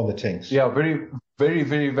on the tanks? Yeah, very, very,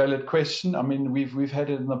 very valid question. I mean, we've had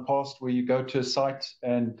it in the past where you go to a site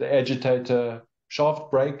and the agitator shaft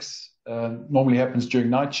breaks. Normally happens during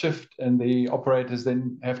night shift, and the operators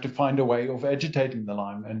then have to find a way of agitating the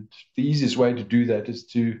lime. And the easiest way to do that is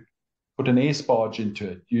to put an air sparge into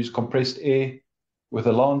it. Use compressed air with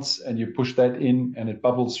a lance, and you push that in, and it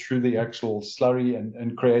bubbles through the actual slurry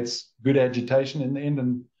and creates good agitation in the end,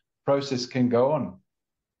 and the process can go on.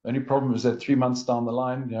 The only problem is that 3 months down the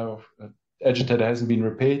line, agitator hasn't been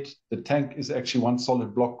repaired. The tank is actually one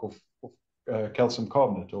solid block of calcium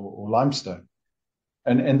carbonate or limestone.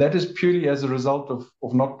 And that is purely as a result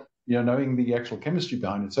of not knowing the actual chemistry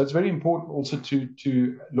behind it. So it's very important also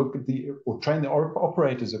to look at or train the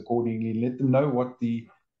operators accordingly, let them know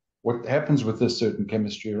what happens with this certain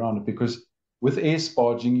chemistry around it, because with air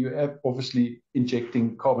sparging, you are obviously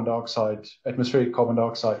injecting carbon dioxide, atmospheric carbon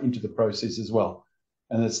dioxide into the process as well.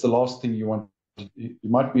 And it's the last thing you want. You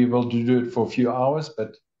might be able to do it for a few hours,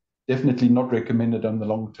 but definitely not recommended on the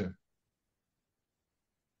long term.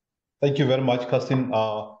 Thank you very much, Karsten.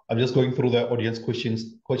 I'm just going through the audience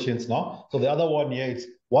questions now. So the other one here is,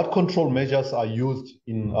 what control measures are used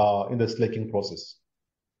in the slaking process?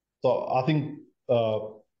 So I think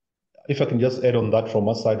if I can just add on that from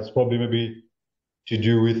my side, it's probably maybe to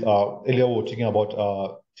do with earlier we were talking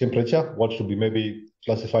about temperature, what should be maybe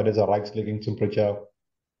classified as a right slaking temperature.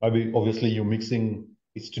 Maybe obviously you're mixing,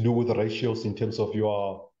 it's to do with the ratios in terms of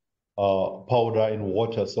your powder and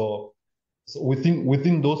water. So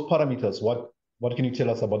within those parameters, what can you tell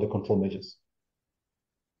us about the control measures?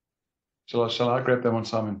 Shall I grab that one,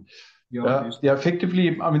 Simon? Yeah,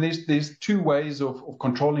 effectively, I mean, there's two ways of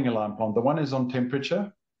controlling a lime plant. The one is on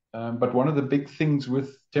temperature, but one of the big things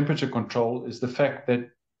with temperature control is the fact that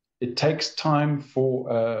it takes time for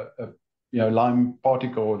a lime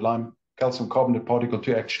particle or lime calcium carbonate particle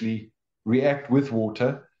to actually react with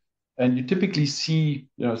water. And you typically see,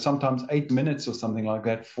 sometimes 8 minutes or something like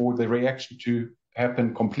that for the reaction to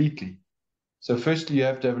happen completely. So firstly, you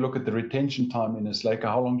have to have a look at the retention time in a slaker.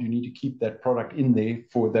 How long do you need to keep that product in there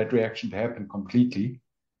for that reaction to happen completely?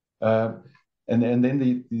 And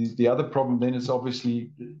then the other problem then is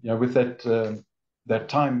obviously, with that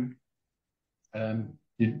time,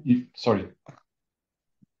 sorry,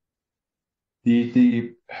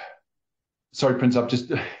 sorry, Prince, I've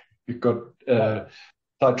just got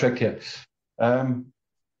sidetracked here.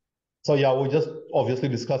 So yeah, we're just obviously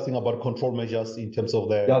discussing about control measures in terms of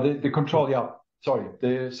the control. Yeah, sorry.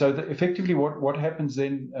 Effectively, what happens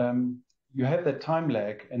then? You have that time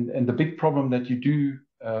lag, and the big problem that you do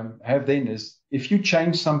have then is if you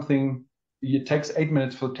change something, it takes 8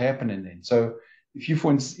 minutes for it to happen in then. So if you,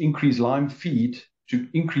 for instance, increase lime feed to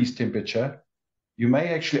increase temperature, you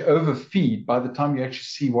may actually overfeed by the time you actually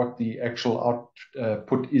see what the actual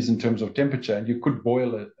output is in terms of temperature, and you could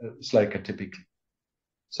boil a slaker typically.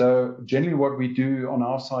 So generally what we do on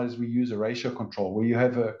our side is we use a ratio control where you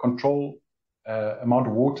have a control amount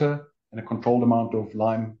of water and a controlled amount of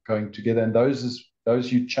lime going together, and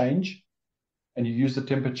those you change, and you use the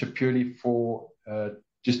temperature purely for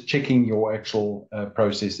just checking your actual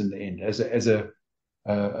process in the end as a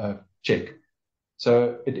check.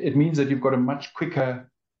 So it means that you've got a much quicker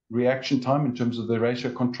reaction time in terms of the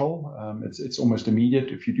ratio control. It's almost immediate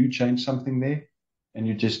if you do change something there, and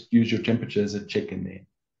you just use your temperature as a check in there.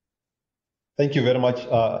 Thank you very much,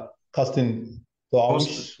 Karsten. So I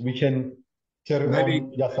wish we can carry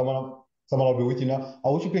on. Yeah, someone will be with you now. I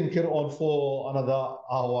wish you can carry on for another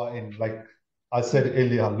hour. And like I said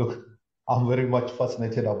earlier, look, I'm very much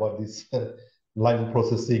fascinated about this lime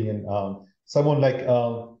processing. And someone like,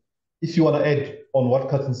 if you want to add on what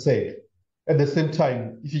Karsten said, at the same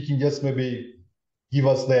time, if you can just maybe give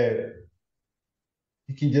us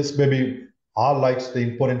you can just maybe highlight the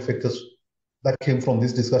important factors that came from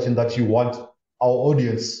this discussion that you want our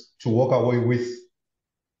audience to walk away with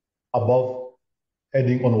above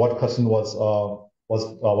adding on what Karsten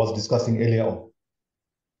was discussing earlier on?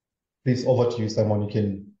 Please, over to you, Simon. You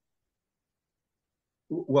can.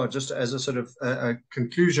 Well, just as a sort of a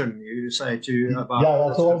conclusion, you say to about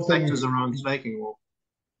the sort of factors around slaking, or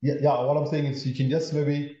what I'm saying is you can just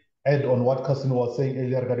maybe add on what Karsten was saying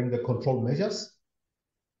earlier regarding the control measures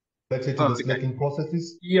related to the slaking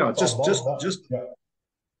processes. Yeah, so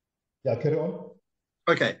carry on.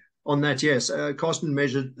 Okay, on that, yes, Karsten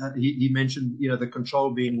measured. He mentioned, the control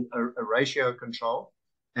being a ratio control,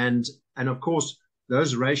 and of course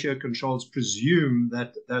those ratio controls presume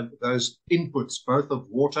that those inputs, both of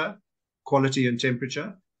water quality and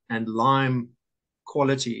temperature, and lime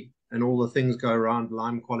quality, and all the things go around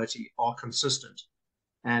lime quality, are consistent.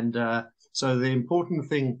 And so the important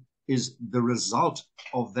thing is the result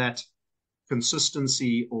of that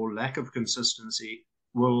consistency or lack of consistency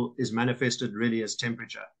is manifested really as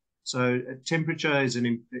temperature. So temperature is an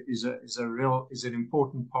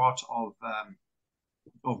important part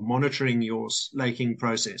of monitoring your slaking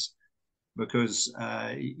process, because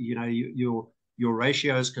your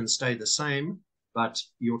ratios can stay the same, but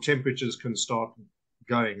your temperatures can start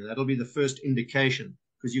going. That'll be the first indication,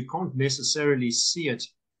 because you can't necessarily see it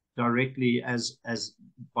directly as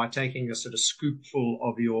by taking a sort of scoopful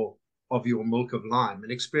of your milk of lime.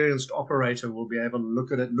 An experienced operator will be able to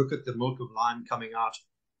look at the milk of lime coming out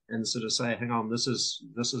and sort of say, hang on, this is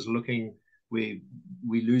looking, we're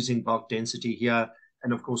losing bulk density here.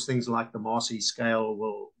 And of course, things like the Marcy scale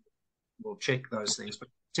will check those things. But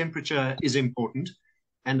temperature is important.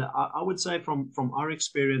 And I would say from our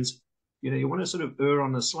experience, you want to sort of err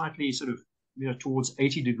on a slightly sort of, towards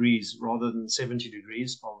 80 degrees rather than 70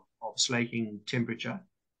 degrees of slaking temperature.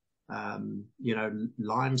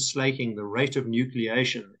 Lime slaking, the rate of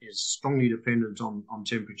nucleation is strongly dependent on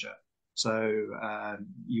temperature. So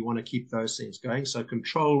you want to keep those things going. So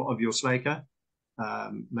control of your slaker,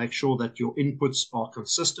 make sure that your inputs are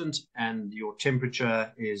consistent and your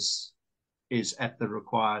temperature is at the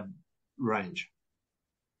required range.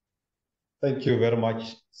 Thank you very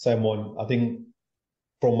much, Simon. I think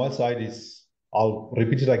from my side I'll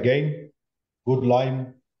repeat it again: good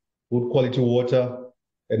lime, good quality water,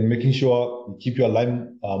 and making sure you keep your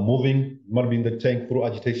lime moving, not be in the tank through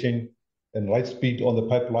agitation, and right speed on the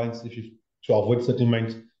pipelines to avoid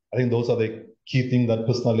settlement. I think those are the key things that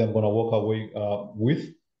personally I'm going to walk away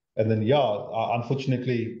with. And then,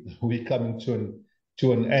 unfortunately, we're coming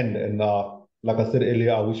to an end. And like I said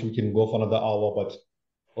earlier, I wish we can go for another hour, but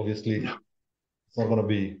obviously it's not going to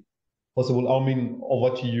be possible. Almin,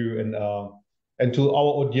 over to you, and to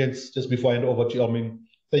our audience. Just before I hand over to you, Almin,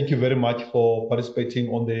 thank you very much for participating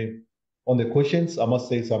on the questions. I must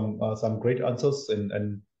say some great answers,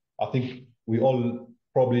 and I think we all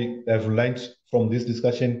probably have learned from this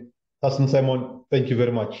discussion. Karsten, Simon, thank you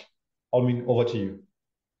very much. Almin, over to you.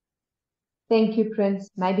 Thank you, Prince.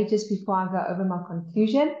 Maybe just before I go over my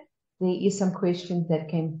conclusion, there is some questions that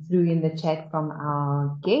came through in the chat from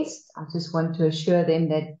our guests. I just want to assure them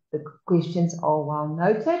that the questions are well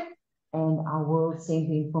noted, and I will send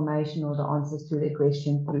the information or the answers to the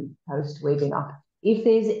question through post-webinar. If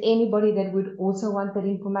there's anybody that would also want that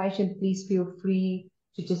information, please feel free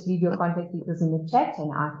to just leave your contact details in the chat,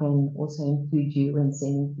 and I can also include you when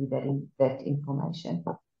sending through that information.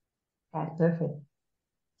 Okay, perfect.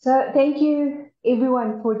 So thank you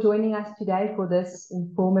everyone for joining us today for this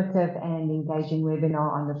informative and engaging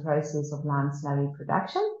webinar on the process of lime slurry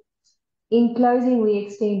production. In closing, we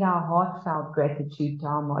extend our heartfelt gratitude to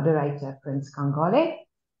our moderator, Prince Khangale,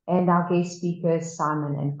 and our guest speakers,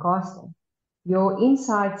 Simon and Karsten. Your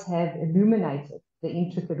insights have illuminated the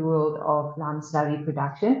intricate world of lime slurry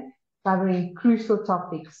production, covering crucial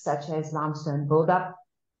topics such as limestone buildup,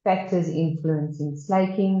 factors influencing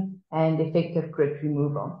slaking, and effective grit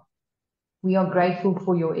removal. We are grateful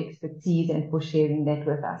for your expertise and for sharing that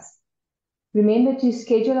with us. Remember to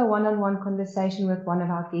schedule a one-on-one conversation with one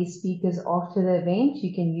of our guest speakers after the event.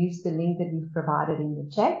 You can use the link that we've provided in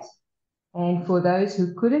the chat. And for those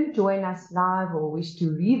who couldn't join us live or wish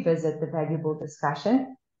to revisit the valuable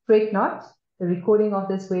discussion, fret not. The recording of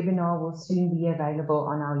this webinar will soon be available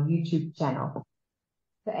on our YouTube channel.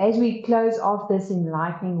 So as we close off this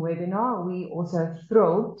enlightening webinar, we also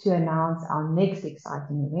thrilled to announce our next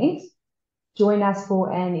exciting event. Join us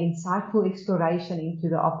for an insightful exploration into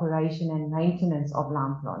the operation and maintenance of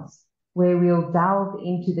lime plants, where we'll delve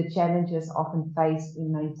into the challenges often faced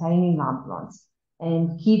in maintaining lime plants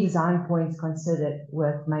and key design points considered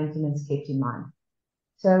with maintenance kept in mind.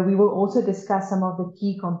 So we will also discuss some of the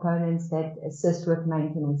key components that assist with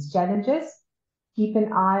maintenance challenges. Keep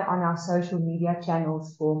an eye on our social media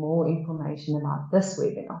channels for more information about this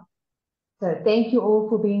webinar. So thank you all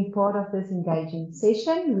for being part of this engaging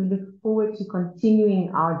session. We look forward to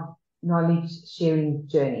continuing our knowledge sharing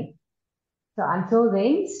journey. So until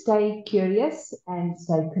then, stay curious and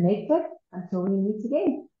stay connected until we meet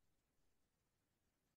again.